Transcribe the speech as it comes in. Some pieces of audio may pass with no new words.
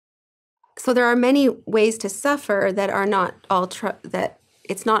So there are many ways to suffer that are not all that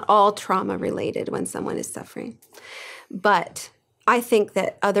it's not all trauma related when someone is suffering. But I think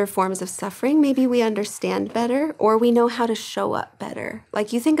that other forms of suffering, maybe we understand better or we know how to show up better.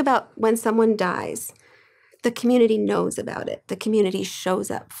 Like you think about when someone dies, the community knows about it. The community shows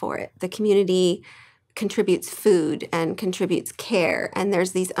up for it. The community contributes food and contributes care. And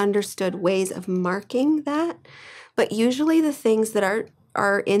there's these understood ways of marking that. But usually the things that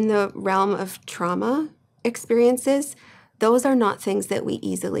are in the realm of trauma experiences, those are not things that we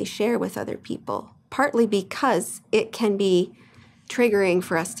easily share with other people, partly because it can be triggering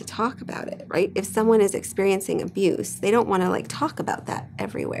for us to talk about it, right? If someone is experiencing abuse, they don't want to like talk about that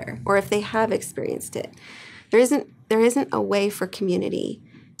everywhere. Or if they have experienced it, there isn't a way for community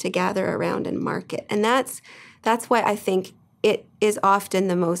to gather around and mark it. And that's why I think it is often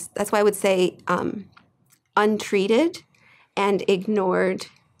that's why I would say untreated and ignored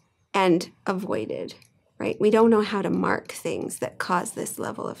and avoided, right? We don't know how to mark things that cause this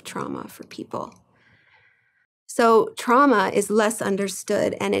level of trauma for people. So trauma is less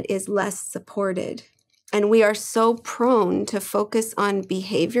understood and it is less supported. And we are so prone to focus on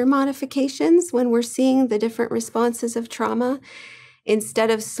behavior modifications when we're seeing the different responses of trauma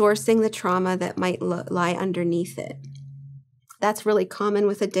instead of sourcing the trauma that might lie underneath it. That's really common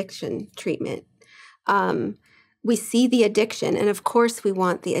with addiction treatment. We see the addiction, and of course we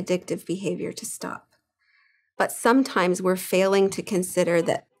want the addictive behavior to stop. But sometimes we're failing to consider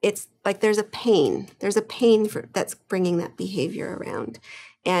that it's like there's a pain that's bringing that behavior around.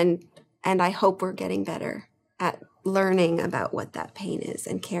 And I hope we're getting better at learning about what that pain is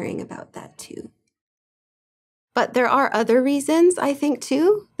and caring about that too. But there are other reasons, I think,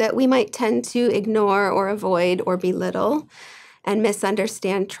 too, that we might tend to ignore or avoid or belittle and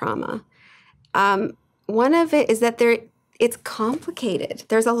misunderstand trauma. One of it is that it's complicated.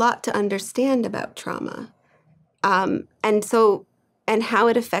 There's a lot to understand about trauma. And how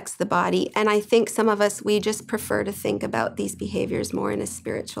it affects the body. And I think some of us, we just prefer to think about these behaviors more in a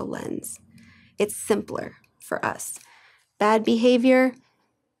spiritual lens. It's simpler for us. Bad behavior,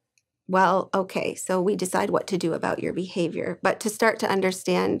 well, okay, so we decide what to do about your behavior. But to start to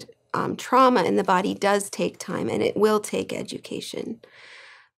understand trauma in the body does take time, and it will take education.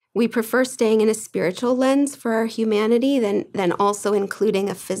 We prefer staying in a spiritual lens for our humanity than also including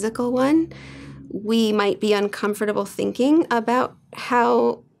a physical one. We might be uncomfortable thinking about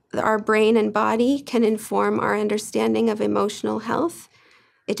how our brain and body can inform our understanding of emotional health.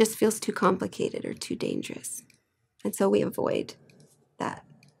 It just feels too complicated or too dangerous. And so we avoid that.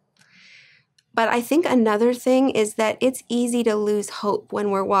 But I think another thing is that it's easy to lose hope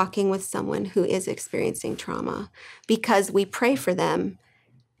when we're walking with someone who is experiencing trauma because we pray for them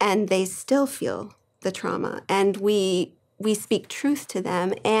and they still feel the trauma. And we speak truth to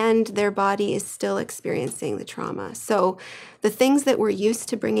them and their body is still experiencing the trauma. So the things that we're used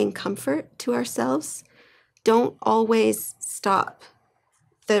to bringing comfort to ourselves don't always stop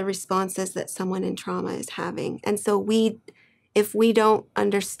the responses that someone in trauma is having. And so if we don't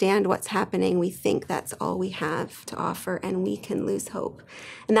understand what's happening, we think that's all we have to offer and we can lose hope.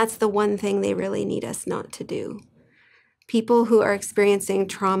 And that's the one thing they really need us not to do. People who are experiencing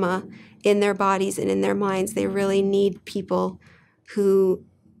trauma in their bodies and in their minds, they really need people who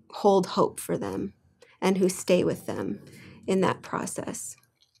hold hope for them and who stay with them in that process.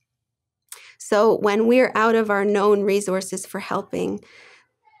 So when we're out of our known resources for helping,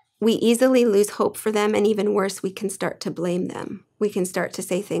 we easily lose hope for them, and even worse, we can start to blame them. We can start to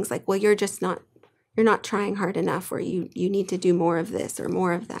say things like, well, you're not trying hard enough, or you need to do more of this or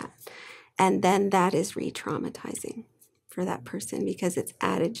more of that. And then that is re-traumatizing for that person because it's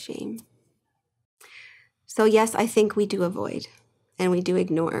added shame. So yes, I think we do avoid and we do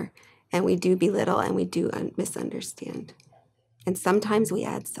ignore and we do belittle and we do misunderstand. And sometimes we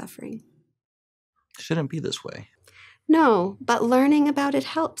add suffering. Shouldn't be this way. No, but learning about it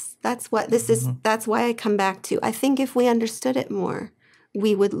helps. That's what this is. That's why I come back to. I think if we understood it more,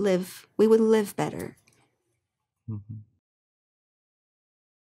 we would live better. Mm-hmm.